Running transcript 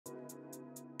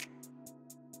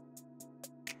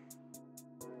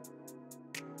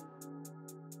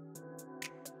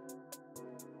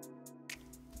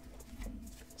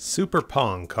Super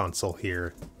Pong console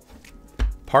here.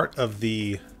 Part of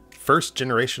the first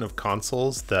generation of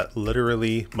consoles that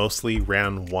literally mostly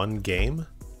ran one game.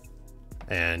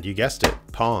 And you guessed it,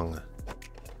 Pong.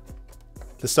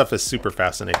 This stuff is super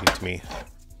fascinating to me.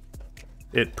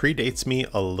 It predates me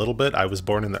a little bit. I was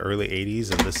born in the early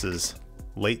 80s and this is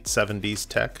late 70s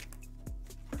tech.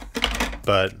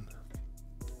 But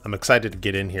I'm excited to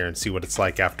get in here and see what it's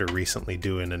like after recently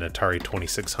doing an Atari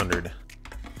 2600,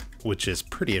 which is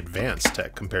pretty advanced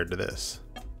tech compared to this.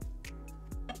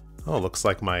 Oh, looks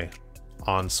like my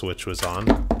on switch was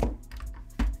on.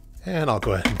 And I'll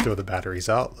go ahead and throw the batteries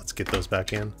out. Let's get those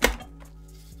back in.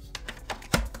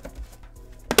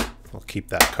 I'll keep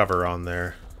that cover on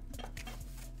there.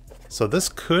 So this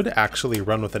could actually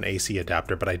run with an AC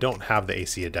adapter, but I don't have the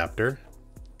AC adapter.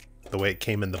 The way it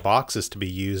came in the box is to be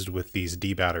used with these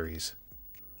D batteries.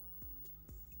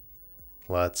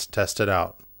 Let's test it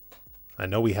out. I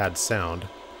know we had sound.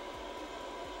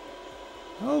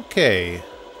 Okay.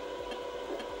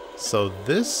 So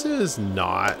this is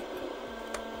not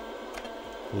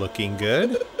looking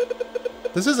good.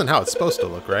 This isn't how it's supposed to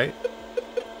look, right?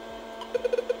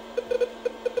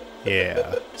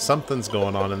 Yeah, something's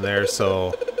going on in there.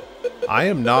 So I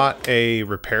am not a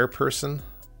repair person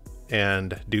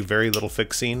and do very little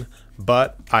fixing,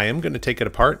 but I am going to take it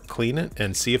apart, clean it,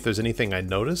 and see if there's anything I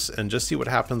notice, and just see what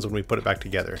happens when we put it back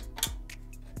together.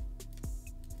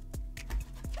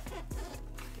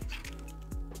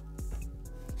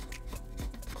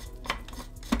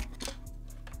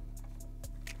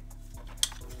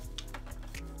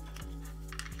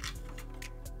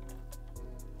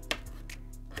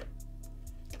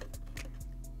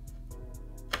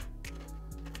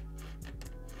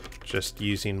 Just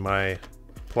using my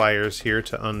pliers here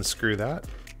to unscrew that.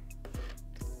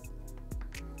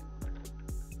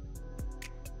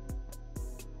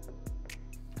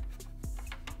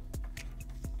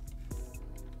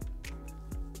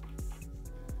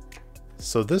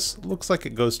 So this looks like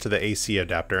it goes to the AC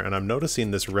adapter, and I'm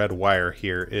noticing this red wire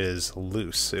here is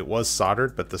loose. It was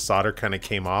soldered, but the solder kind of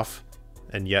came off,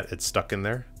 and yet it's stuck in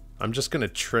there. I'm just going to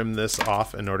trim this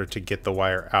off in order to get the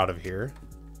wire out of here.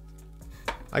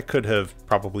 I could have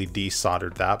probably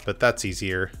desoldered that, but that's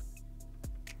easier.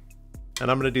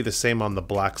 And I'm going to do the same on the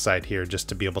black side here just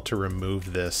to be able to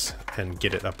remove this and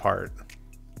get it apart.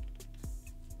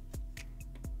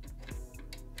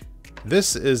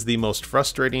 This is the most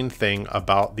frustrating thing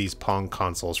about these Pong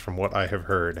consoles from what I have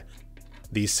heard.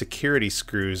 These security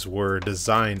screws were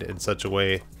designed in such a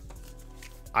way,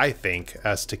 I think,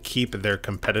 as to keep their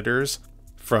competitors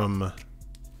from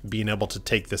being able to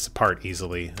take this apart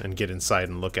easily and get inside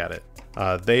and look at it.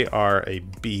 They are a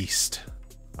beast.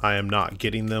 I am not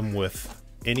getting them with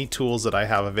any tools that I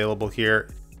have available here.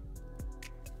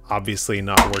 Obviously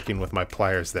not working with my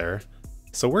pliers there.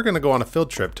 So we're gonna go on a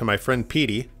field trip to my friend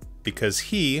Petey because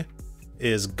he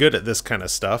is good at this kind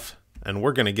of stuff, and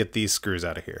we're gonna get these screws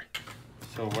out of here.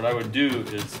 So what I would do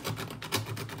is,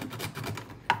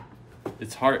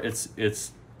 it's hard,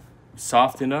 it's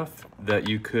soft enough that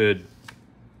you could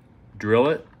drill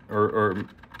it or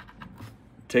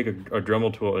take a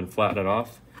Dremel tool and flatten it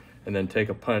off, and then take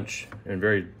a punch and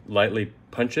very lightly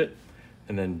punch it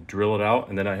and then drill it out,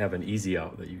 and then I have an easy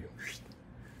out that you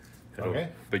Okay.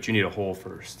 But you need a hole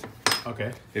first.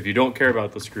 Okay. If you don't care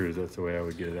about the screws, that's the way I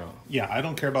would get it out. Yeah, I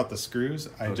don't care about the screws.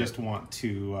 I just want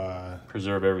to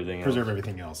preserve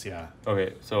everything else, yeah.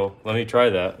 Okay, so let me try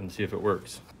that and see if it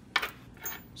works.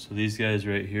 So these guys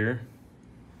right here,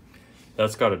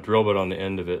 that's got a drill bit on the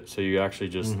end of it, so you actually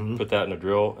just put that in a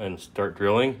drill and start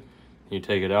drilling. You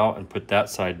take it out and put that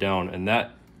side down, and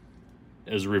that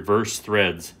is reverse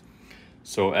threads.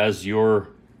 So as you're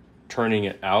turning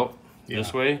it out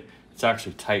this way, it's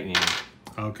actually tightening.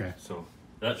 Okay. So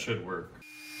that should work.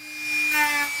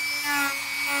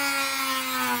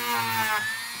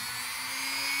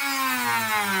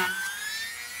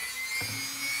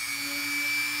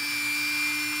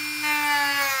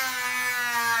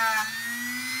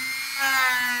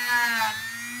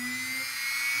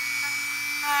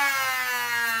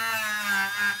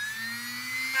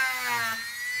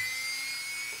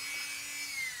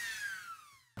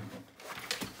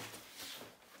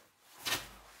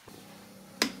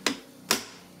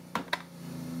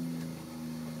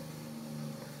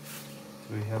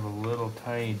 We have a little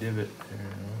tiny divot there.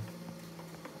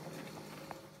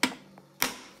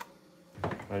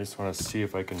 I just want to see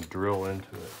if I can drill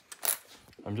into it.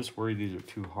 I'm just worried these are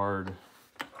too hard.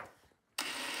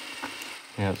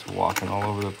 Yeah, it's walking all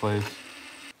over the place.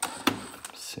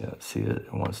 See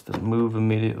it wants to move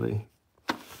immediately.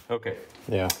 Okay.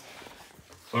 Yeah.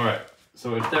 All right.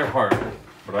 So if they're hard,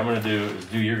 what I'm gonna do is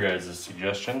do your guys'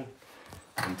 suggestion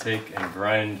and take and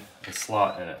grind a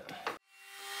slot in it.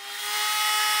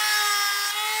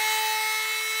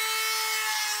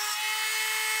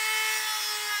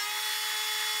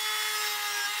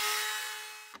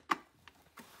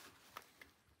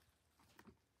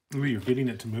 Ooh, you're getting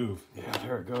it to move. Yeah,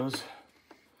 there it goes.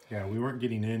 Yeah, we weren't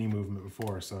getting any movement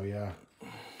before, so yeah.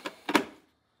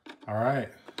 All right.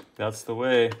 That's the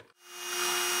way.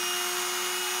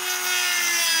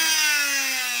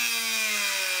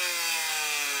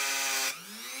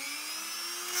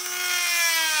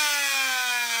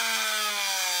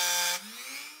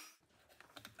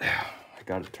 I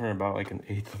got it turned about like an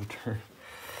 1/8 of a turn.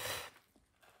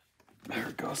 There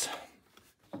it goes.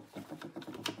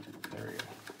 There we go.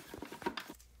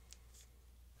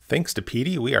 Thanks to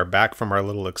Petey, we are back from our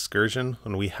little excursion,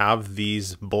 and we have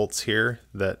these bolts here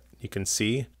that you can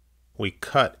see we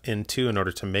cut into in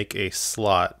order to make a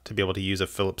slot to be able to use a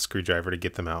Phillips screwdriver to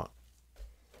get them out.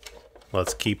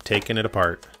 Let's keep taking it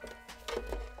apart.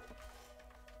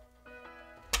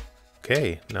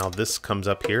 Okay, now this comes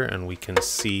up here and we can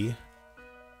see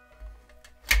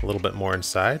a little bit more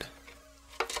inside.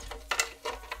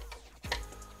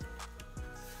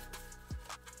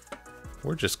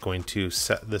 We're just going to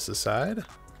set this aside.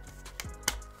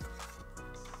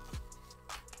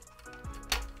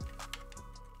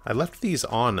 I left these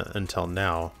on until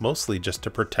now, mostly just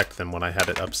to protect them when I had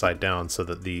it upside down so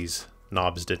that these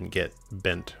knobs didn't get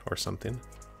bent or something.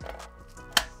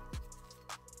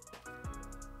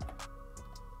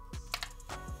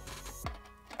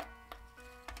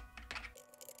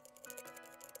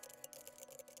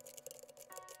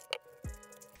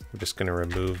 We're just going to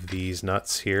remove these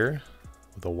nuts here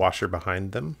with a washer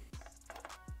behind them.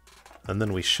 And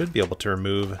then we should be able to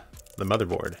remove the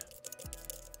motherboard.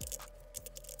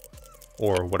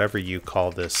 Or whatever you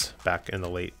call this back in the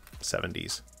late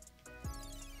 70s.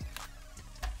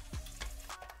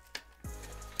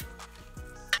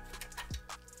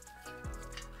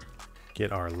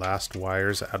 Get our last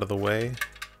wires out of the way.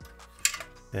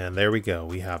 And there we go,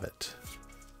 we have it.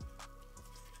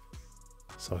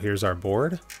 So here's our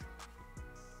board.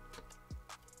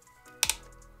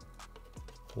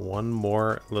 One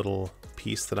more little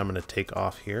piece that I'm going to take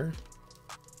off here.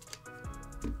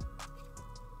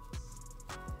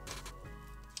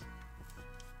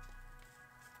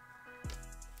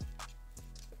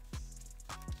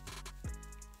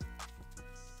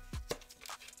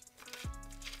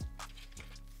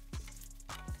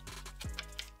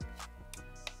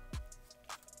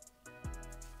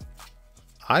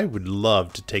 I would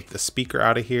love to take the speaker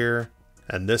out of here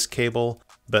and this cable,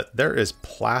 but there is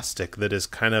plastic that is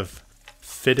kind of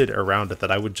fitted around it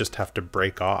that I would just have to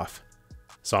break off.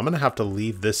 So I'm going to have to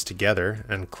leave this together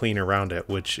and clean around it,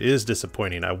 which is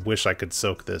disappointing. I wish I could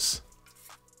soak this.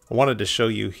 I wanted to show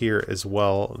you here as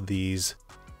well these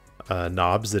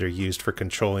knobs that are used for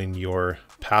controlling your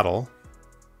paddle.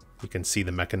 You can see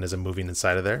the mechanism moving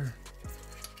inside of there.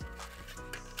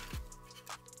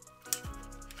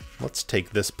 Let's take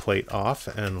this plate off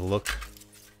and look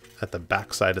at the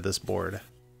back side of this board.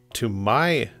 To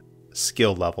my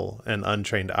skill level and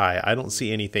untrained eye, I don't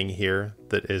see anything here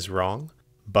that is wrong,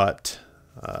 but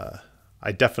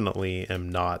I definitely am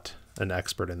not an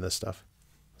expert in this stuff.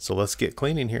 So let's get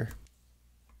cleaning here.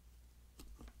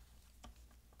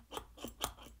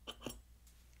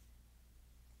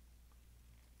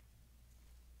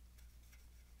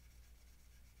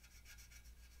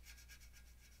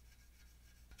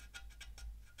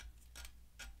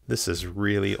 This is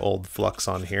really old flux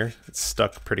on here. It's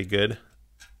stuck pretty good,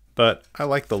 but I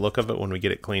like the look of it when we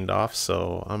get it cleaned off,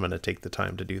 so I'm going to take the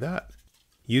time to do that.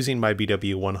 Using my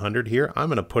BW100 here, I'm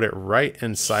going to put it right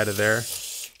inside of there.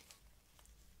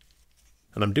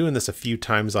 And I'm doing this a few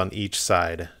times on each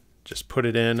side. Just put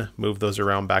it in, move those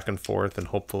around back and forth, and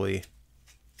hopefully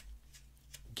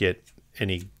get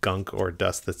any gunk or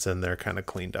dust that's in there kind of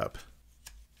cleaned up.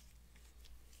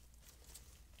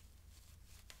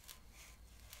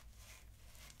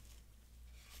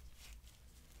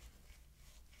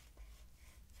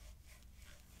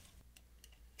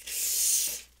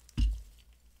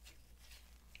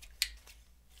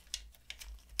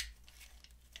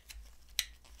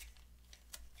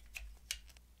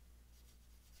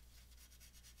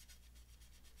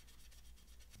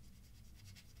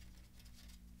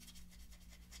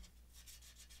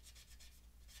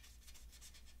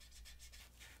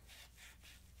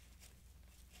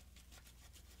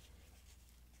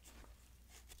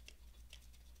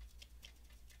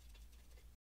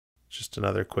 Just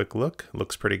another quick look.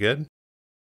 Looks pretty good.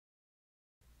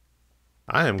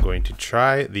 I am going to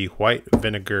try the white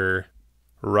vinegar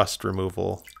rust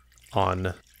removal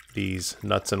on these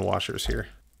nuts and washers here.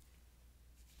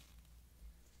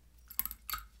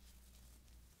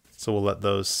 So we'll let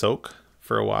those soak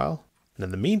for a while. And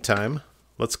in the meantime,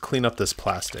 let's clean up this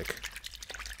plastic.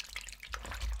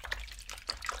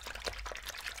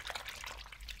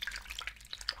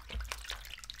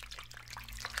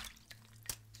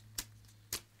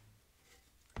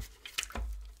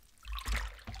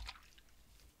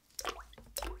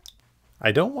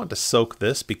 I don't want to soak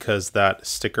this because that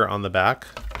sticker on the back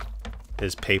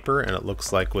is paper and it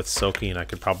looks like with soaking I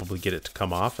could probably get it to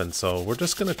come off, and so we're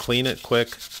just going to clean it quick.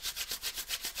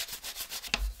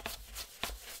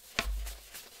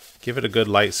 Give it a good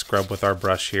light scrub with our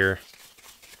brush here,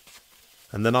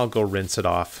 and then I'll go rinse it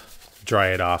off, dry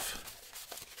it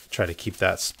off, try to keep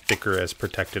that sticker as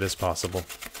protected as possible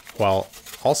while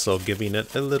also giving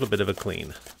it a little bit of a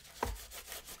clean.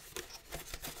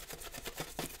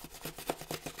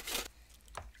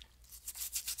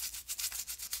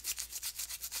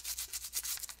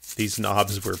 These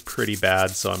knobs were pretty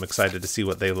bad, so I'm excited to see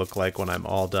what they look like when I'm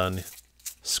all done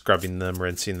scrubbing them,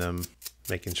 rinsing them,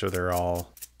 making sure they're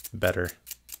all better.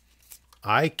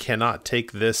 I cannot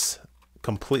take this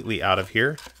completely out of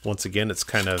here. Once again, it's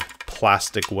kind of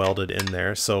plastic welded in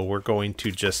there, so we're going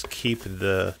to just keep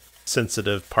the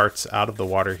sensitive parts out of the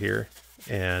water here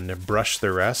and brush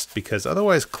the rest, because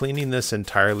otherwise cleaning this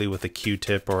entirely with a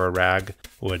Q-tip or a rag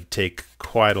would take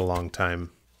quite a long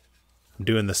time. I'm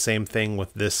doing the same thing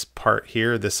with this part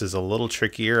here. This is a little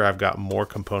trickier. I've got more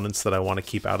components that I want to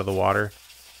keep out of the water.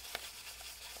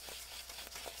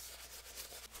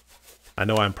 I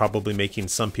know I'm probably making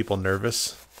some people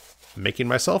nervous, making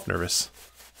myself nervous,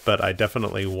 but I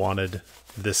definitely wanted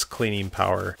this cleaning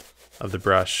power of the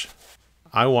brush.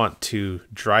 I want to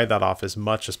dry that off as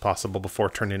much as possible before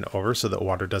turning it over so that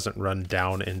water doesn't run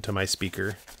down into my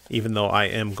speaker, even though I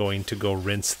am going to go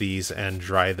rinse these and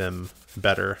dry them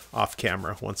better off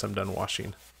camera once I'm done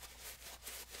washing.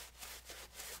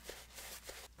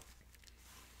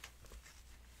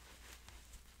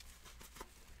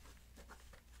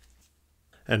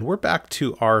 And we're back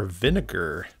to our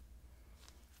vinegar.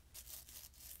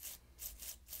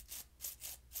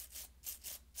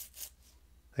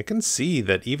 I can see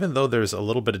that even though there's a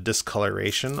little bit of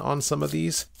discoloration on some of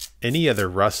these, any other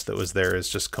rust that was there is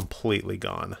just completely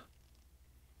gone.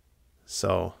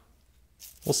 So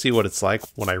we'll see what it's like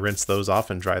when I rinse those off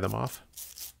and dry them off.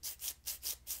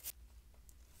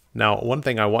 Now, one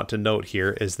thing I want to note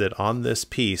here is that on this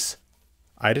piece,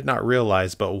 I did not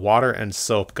realize, but water and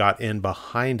soap got in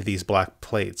behind these black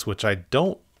plates, which I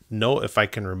don't know if I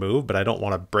can remove, but I don't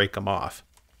want to break them off.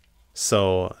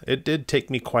 So it did take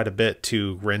me quite a bit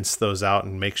to rinse those out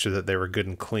and make sure that they were good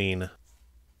and clean.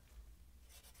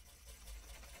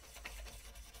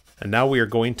 And now we are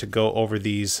going to go over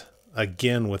these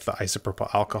again with the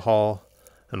isopropyl alcohol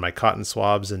and my cotton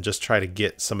swabs and just try to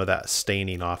get some of that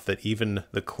staining off that even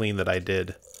the clean that I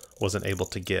did wasn't able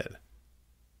to get.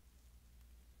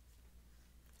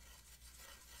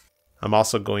 I'm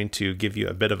also going to give you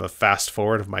a bit of a fast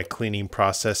forward of my cleaning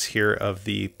process here of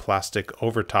the plastic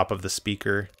over top of the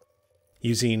speaker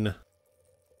using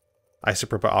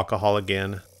isopropyl alcohol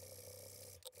again,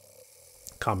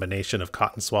 combination of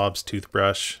cotton swabs,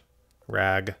 toothbrush,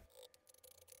 rag.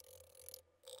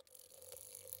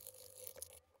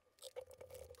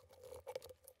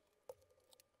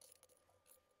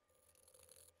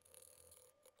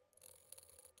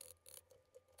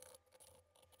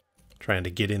 Trying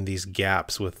to get in these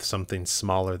gaps with something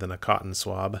smaller than a cotton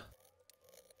swab.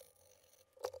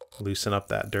 Loosen up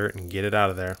that dirt and get it out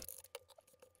of there.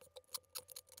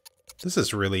 This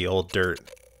is really old dirt.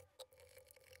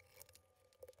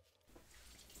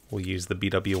 We'll use the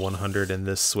BW100 in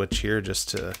this switch here just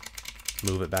to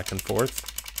move it back and forth.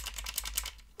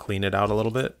 Clean it out a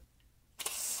little bit.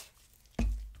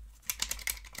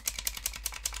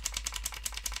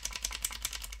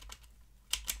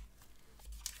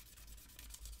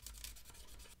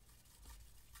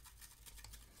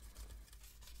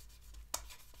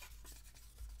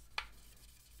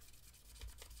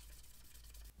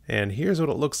 And here's what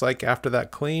it looks like after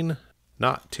that clean.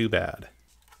 Not too bad.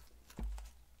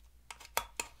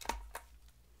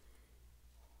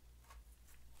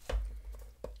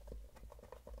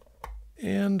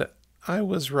 And I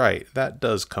was right, that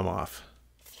does come off.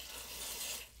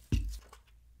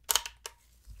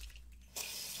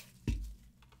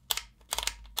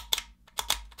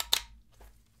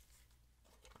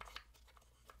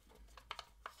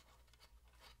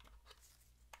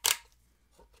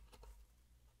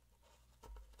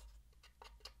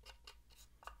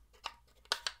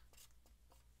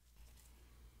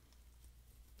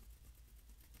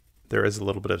 There is a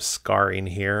little bit of scarring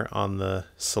here on the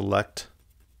select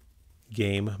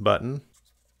game button.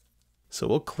 So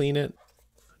we'll clean it.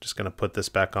 I'm just going to put this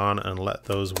back on and let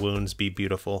those wounds be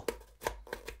beautiful.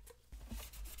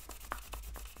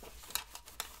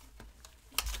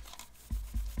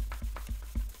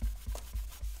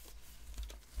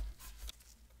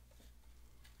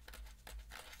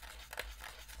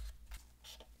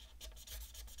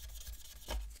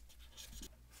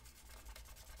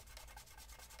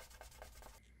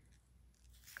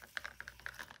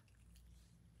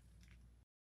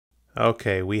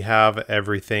 Okay, we have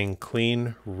everything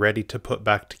clean, ready to put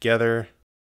back together.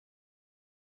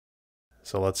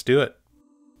 So let's do it.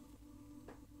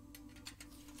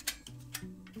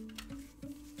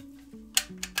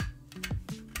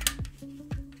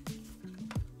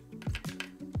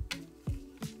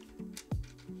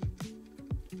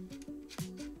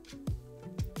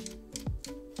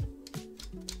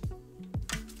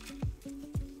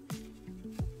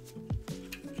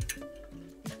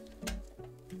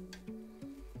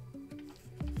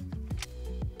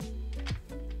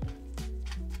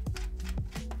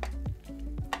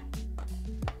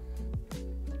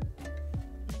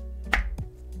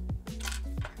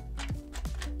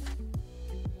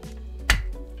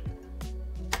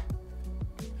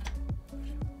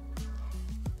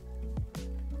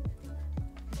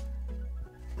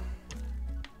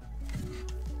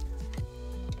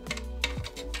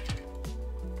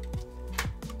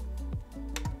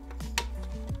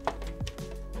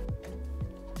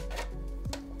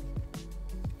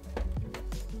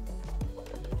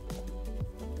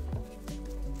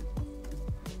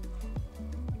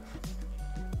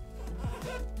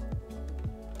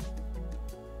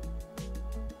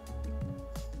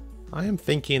 I am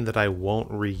thinking that I won't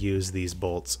reuse these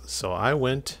bolts, so I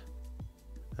went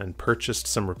and purchased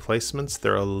some replacements.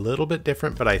 They're a little bit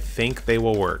different, but I think they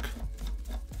will work.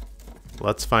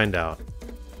 Let's find out.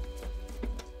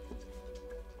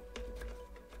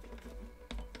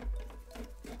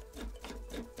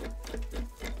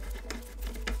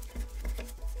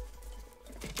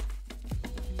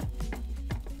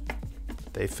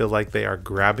 They feel like they are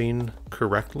grabbing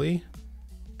correctly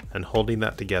and holding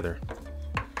that together.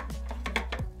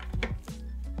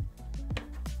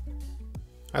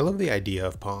 I love the idea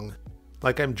of Pong.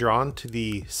 Like, I'm drawn to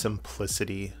the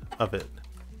simplicity of it.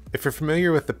 If you're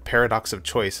familiar with the paradox of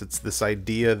choice, it's this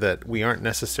idea that we aren't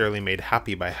necessarily made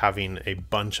happy by having a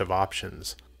bunch of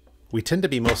options. We tend to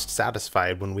be most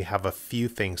satisfied when we have a few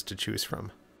things to choose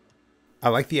from. I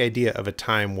like the idea of a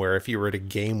time where if you were at a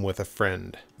game with a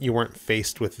friend, you weren't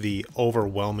faced with the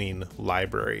overwhelming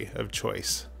library of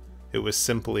choice. It was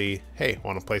simply, hey,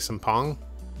 want to play some Pong?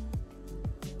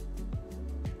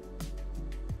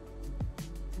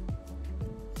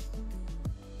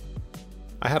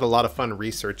 I had a lot of fun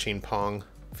researching Pong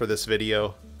for this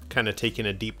video, kind of taking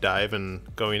a deep dive and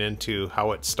going into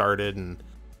how it started and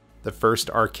the first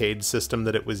arcade system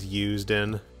that it was used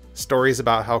in. Stories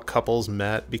about how couples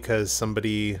met because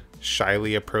somebody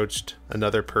shyly approached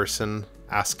another person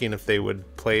asking if they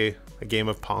would play a game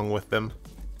of Pong with them.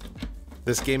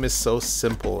 This game is so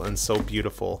simple and so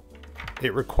beautiful.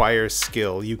 It requires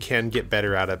skill. You can get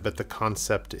better at it, but the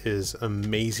concept is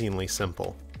amazingly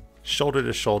simple. Shoulder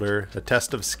to shoulder, a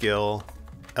test of skill,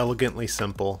 elegantly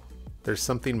simple. There's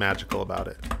something magical about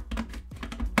it.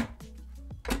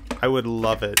 I would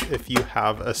love it if you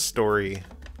have a story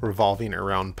revolving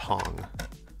around Pong.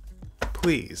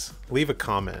 Please leave a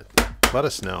comment. Let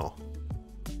us know.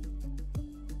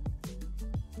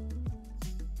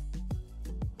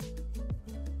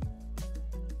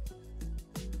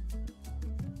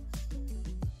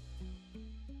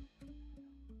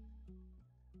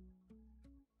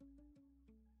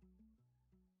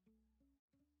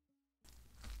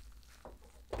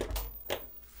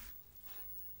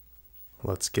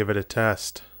 Let's give it a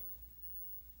test.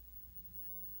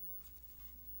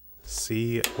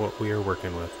 See what we are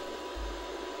working with.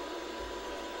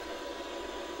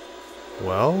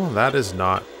 Well, that is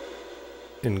not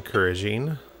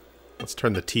encouraging. Let's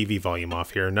turn the TV volume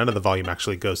off here. None of the volume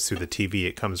actually goes through the TV.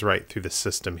 It comes right through the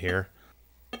system here.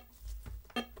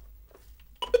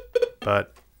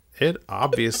 But it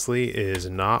obviously is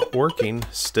not working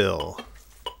still.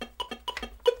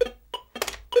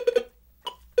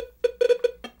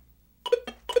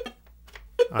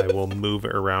 I will move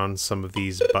around some of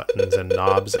these buttons and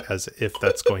knobs as if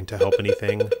that's going to help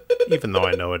anything, even though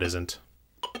I know it isn't.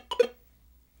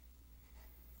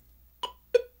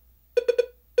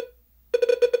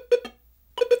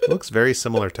 It looks very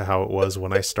similar to how it was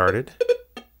when I started.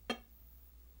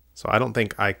 So I don't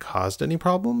think I caused any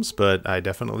problems, but I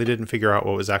definitely didn't figure out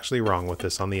what was actually wrong with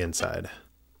this on the inside.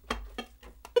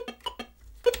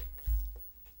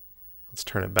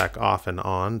 turn it back off and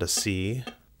on to see.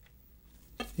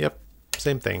 Yep,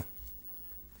 same thing.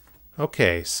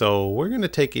 Okay, so we're going to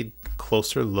take a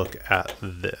closer look at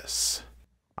this.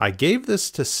 I gave this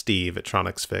to Steve at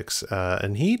Tronics Fix,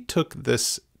 and he took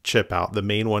this chip out, the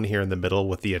main one here in the middle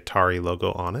with the Atari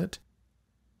logo on it,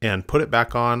 and put it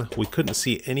back on. We couldn't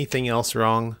see anything else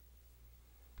wrong.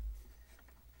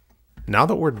 Now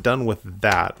that we're done with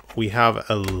that, we have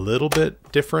a little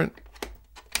bit different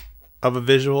of a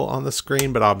visual on the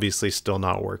screen, but obviously still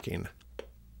not working.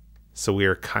 So we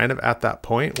are kind of at that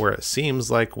point where it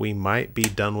seems like we might be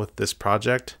done with this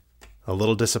project. A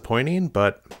little disappointing,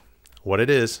 but what it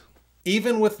is.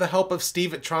 Even with the help of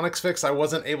Steve at Tronics Fix, I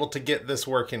wasn't able to get this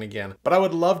working again. But I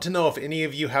would love to know if any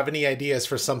of you have any ideas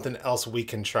for something else we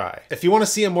can try. If you want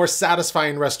to see a more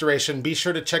satisfying restoration, be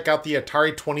sure to check out the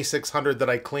Atari 2600 that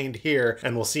I cleaned here,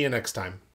 and we'll see you next time.